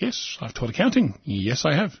 Yes, I've taught accounting. Yes,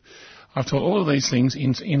 I have. I've taught all of these things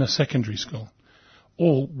in a secondary school,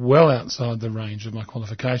 all well outside the range of my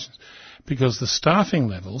qualifications, because the staffing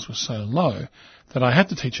levels were so low that I had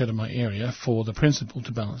to teach out of my area for the principal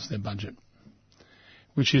to balance their budget,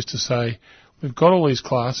 which is to say, we've got all these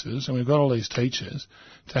classes and we've got all these teachers.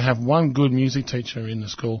 To have one good music teacher in the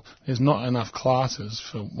school, there's not enough classes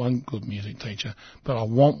for one good music teacher, but I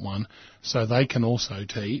want one so they can also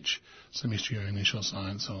teach some history or English or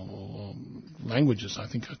science or languages. I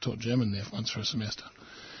think I taught German there once for a semester.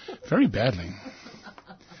 Very badly.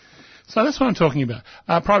 So that's what I'm talking about.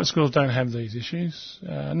 Private schools don't have these issues.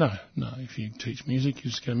 No. If you teach music,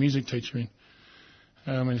 you just get a music teacher in.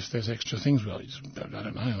 If there's extra things, well, I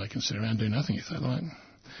don't know, they can sit around and do nothing if they like.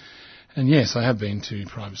 And yes, I have been to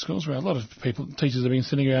private schools where a lot of teachers have been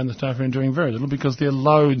sitting around the staff room doing very little because their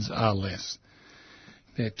loads are less.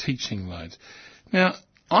 Their teaching loads. Now,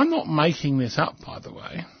 I'm not making this up, by the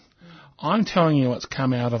way. I'm telling you what's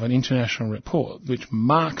come out of an international report which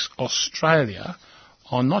marks Australia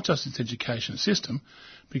on not just its education system,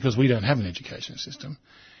 because we don't have an education system.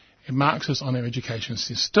 It marks us on our education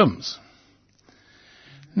systems.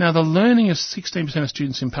 Now, the learning of 16% of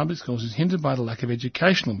students in public schools is hindered by the lack of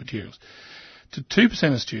educational materials, to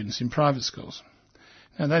 2% of students in private schools.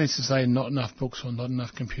 Now, that is to say, not enough books or not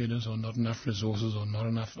enough computers or not enough resources or not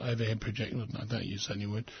enough overhead projectors. No, don't use that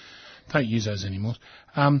anymore. Don't use those anymore.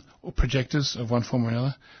 Or projectors of one form or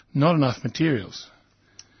another. Not enough materials.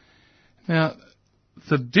 Now,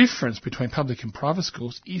 the difference between public and private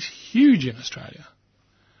schools is huge in Australia.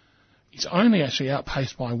 It's only actually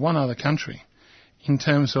outpaced by one other country in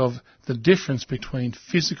terms of the difference between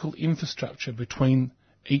physical infrastructure between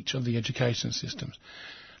each of the education systems.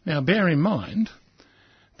 Now, bear in mind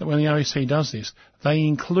that when the OEC does this, they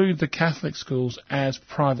include the Catholic schools as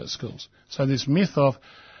private schools. So this myth of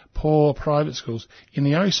poor private schools, in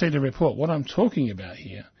the OECD report, what I'm talking about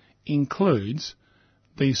here includes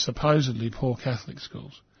these supposedly poor Catholic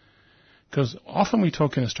schools. Because often we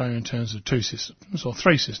talk in Australia in terms of two systems, or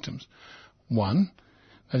three systems. One,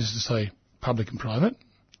 that is to say, public and private,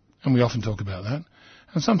 and we often talk about that.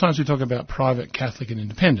 And sometimes we talk about private, Catholic and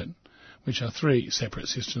independent, which are three separate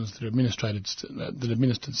systems that are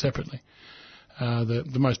administered separately.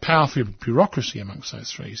 The most powerful bureaucracy amongst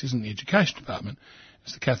those three isn't the Education Department,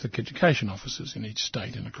 it's the Catholic Education Officers in each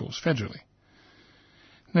state and, of course, federally.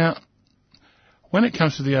 Now, when it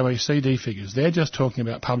comes to the OECD figures, they're just talking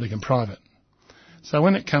about public and private. So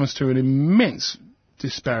when it comes to an immense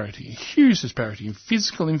disparity, a huge disparity in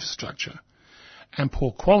physical infrastructure and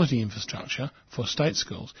poor quality infrastructure for state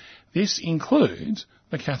schools, this includes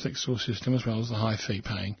the Catholic school system as well as the high fee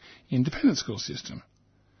paying independent school system.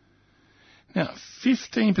 Now,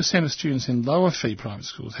 15% of students in lower fee private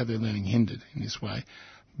schools have their learning hindered in this way,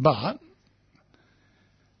 but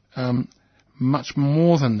much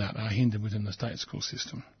more than that are hindered within the state school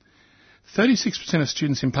system. 36% of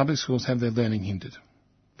students in public schools have their learning hindered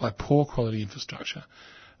by poor quality infrastructure.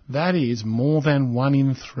 That is more than 1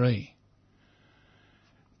 in 3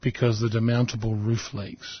 because the demountable roof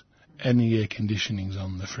leaks and the air conditioning's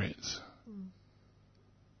on the fritz.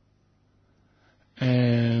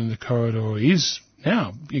 And the corridor is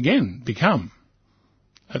now, again, become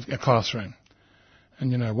a classroom.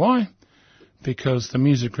 And you know why? Because the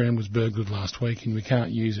music room was burglared last week and we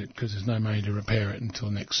can't use it because there's no money to repair it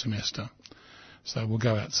until next semester. So we'll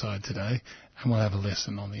go outside today and we'll have a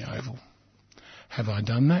lesson on the Oval. Have I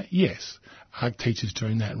done that? Yes. Are teachers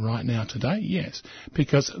doing that right now today? Yes.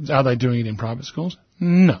 Because are they doing it in private schools?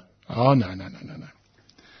 No. Oh, no.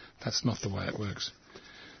 That's not the way it works.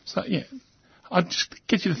 So, yeah, I'd just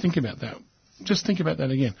get you to think about that. Just think about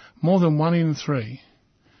that again. More than 1 in 3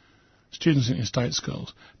 students in state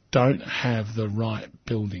schools don't have the right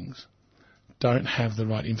buildings, don't have the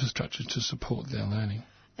right infrastructure to support their learning.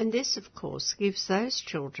 And this, of course, gives those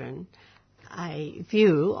children a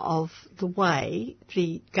view of the way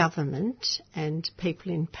the government and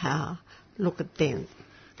people in power look at them.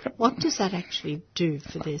 What does that actually do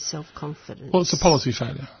for their self-confidence? Well, it's a policy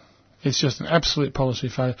failure. It's just an absolute policy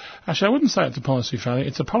failure. Actually, I wouldn't say it's a policy failure.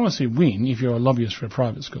 It's a policy win if you're a lobbyist for a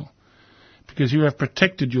private school, because you have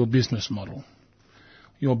protected your business model.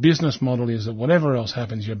 Your business model is that whatever else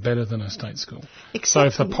happens, you're better than a state school. So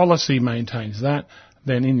if the policy maintains that,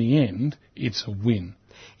 then in the end, it's a win.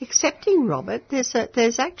 Accepting, Robert,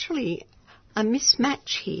 there's actually a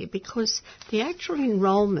mismatch here because the actual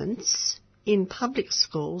enrolments in public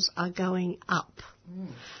schools are going up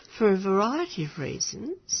for a variety of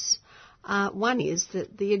reasons. One is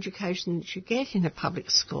that the education that you get in a public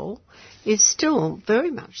school is still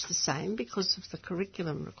very much the same because of the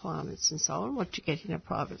curriculum requirements and so on, what you get in a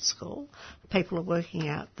private school. People are working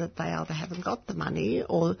out that they either haven't got the money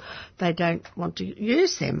or they don't want to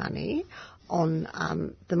use their money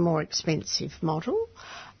on the more expensive model,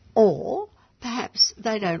 or perhaps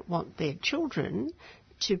they don't want their children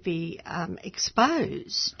to be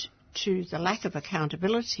exposed to the lack of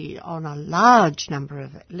accountability on a large number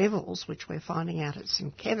of levels, which we're finding out at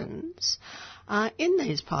St Kevin's, in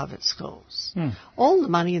these private schools. All the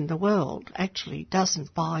money in the world actually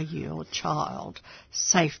doesn't buy your child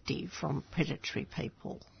safety from predatory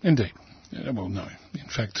people. Indeed. Well, no. In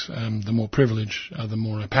fact, the more privilege, the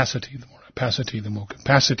more opacity, the more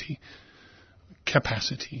capacity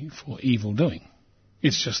for evil doing.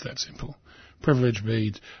 It's just that simple. Privilege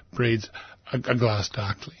breeds a glass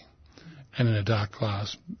darkly. And in a dark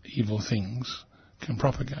glass, evil things can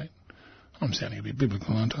propagate. I'm sounding a bit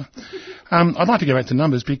biblical, aren't I? I'd like to go back to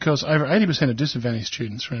numbers because over 80% of disadvantaged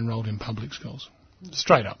students are enrolled in public schools.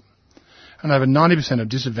 Straight up. And over 90% of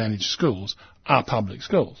disadvantaged schools are public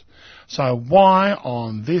schools. So why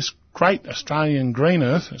on this great Australian green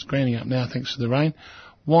earth, it's greening up now thanks to the rain,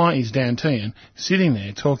 why is Dan Tehan sitting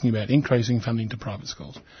there talking about increasing funding to private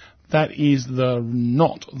schools? That is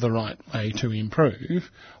not the right way to improve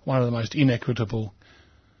one of the most inequitable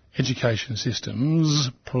education systems,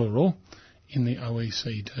 plural, in the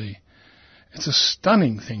OECD. It's a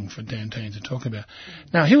stunning thing for Dan Tehan to talk about.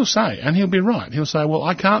 Now, he'll say, and he'll be right, he'll say, well,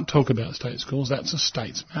 I can't talk about state schools, that's a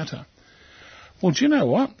state's matter. Well, do you know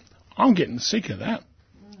what? I'm getting sick of that.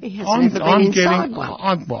 He has never been inside one.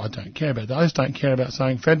 I don't care about that. I just don't care about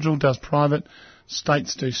saying federal does private,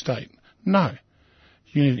 states do state. No.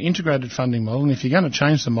 You need an integrated funding model, and if you're going to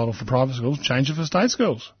change the model for private schools, change it for state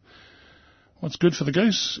schools. What's good for the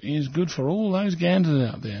goose is good for all those ganders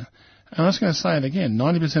out there. And I was going to say it again,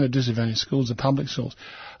 90% of disadvantaged schools are public schools.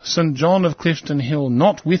 St John of Clifton Hill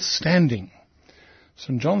notwithstanding.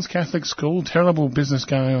 St John's Catholic School, terrible business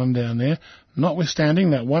going on down there, notwithstanding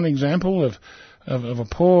that one example of a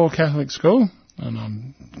poor Catholic school, and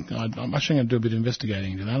I'm actually going to do a bit of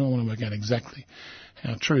investigating into that. I don't want to work out exactly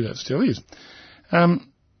how true that still is.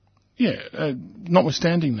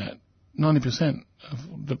 Notwithstanding that, 90%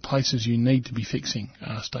 of the places you need to be fixing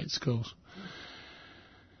are state schools.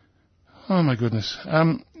 Oh my goodness.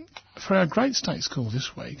 For our great state school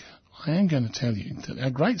this week, I am going to tell you that our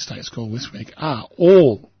great state school this week are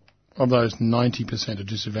all of those 90% of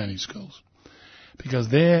disadvantaged schools. Because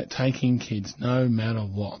they're taking kids no matter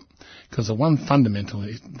what. Because the one fundamental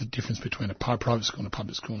is the difference between a private school and a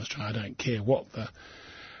public school in Australia. I don't care what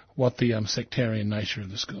the sectarian nature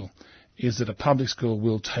of the school is, that a public school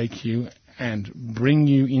will take you and bring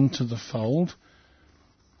you into the fold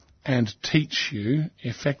and teach you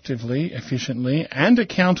effectively, efficiently and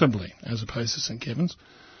accountably, as opposed to St Kevin's,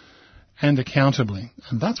 and accountably.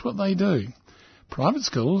 And that's what they do. Private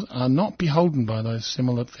schools are not beholden by those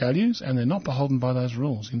similar values, and they're not beholden by those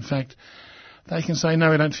rules. In fact, they can say,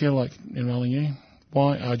 no, we don't feel like enrolling you.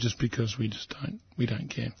 Why? Just because we don't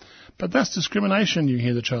care. But that's discrimination, you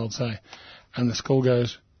hear the child say. And the school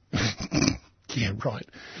goes, yeah, right.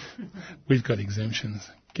 We've got exemptions.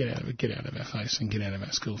 Get out of our face and get out of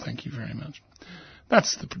our school. Thank you very much. That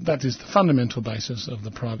is the fundamental basis of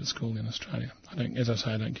the private school in Australia. I don't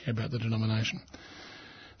care about the denomination.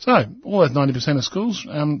 So, all those 90% of schools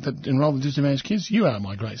that enrol the disadvantaged kids, you are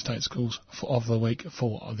my great state schools of the week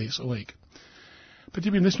for this week. But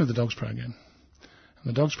you've been listening to the Dogs Program. And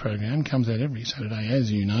the Dogs Program comes out every Saturday, as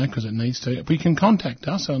you know, because it needs to. We can contact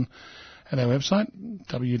us at our website,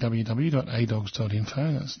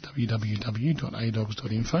 www.adogs.info. That's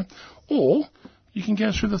www.adogs.info. Or you can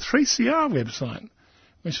go through the 3CR website,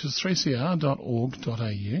 which is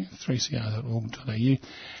 3cr.org.au.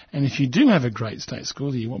 And if you do have a great state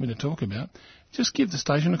school that you want me to talk about, just give the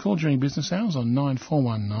station a call during business hours on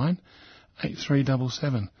 9419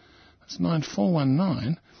 8377. That's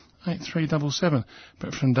 9419 8377.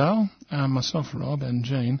 But from Dale, myself, Rob and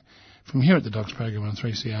Jean, from here at the Dogs Program on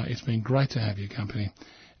 3CR, it's been great to have your company.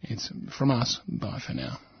 It's from us, bye for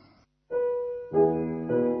now.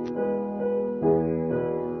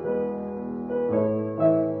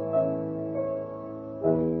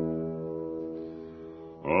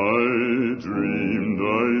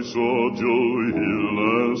 I saw Joe Hill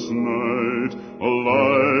last night,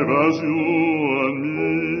 alive as you and me.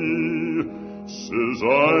 Says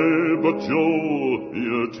I, but Joe,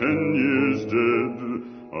 you're 10 years dead.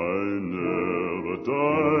 I never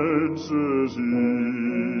died, says he.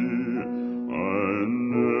 I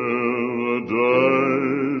never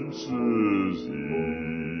died, says he.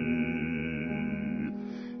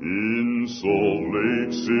 In Salt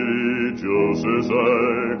Lake City, Joe says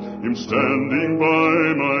I'm standing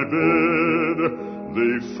by my bed.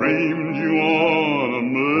 They framed you on a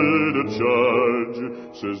murder charge,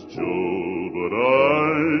 says Joe, but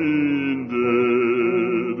I'm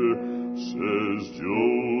dead. Says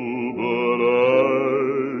Joe, but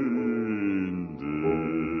I'm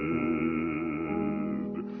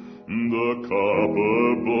dead. The copper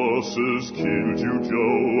bosses killed you,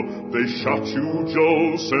 Joe. They shot you,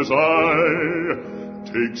 Joe, says I.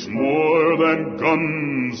 Takes more than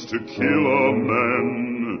guns to kill a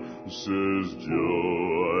man, says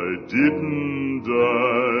Joe, I didn't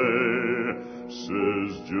die,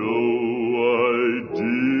 says Joe, I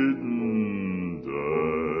didn't die.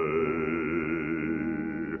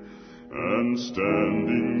 And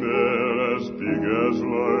standing there as big as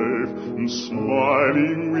life, and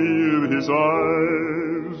smiling with his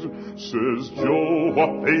eyes, says Joe,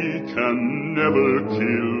 what they can never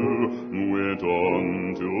kill, went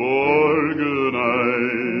on to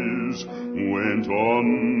organize, went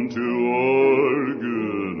on to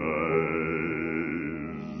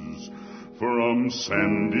organize. From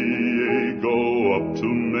San Diego up to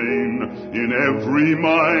Maine, in every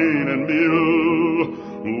mine and mill,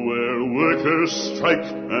 where workers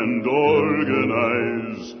strike and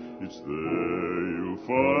organize, it's there you'll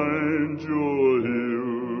find your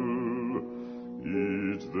hill.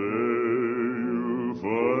 It's there you'll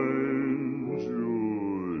find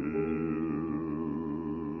your hill.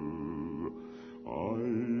 I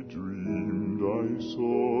dreamed I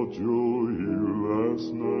saw Joe Hill last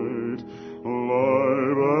night,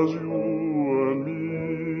 alive as you and me.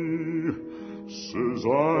 Says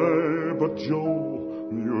I, but Joel,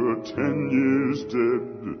 you're 10 years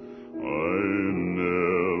dead.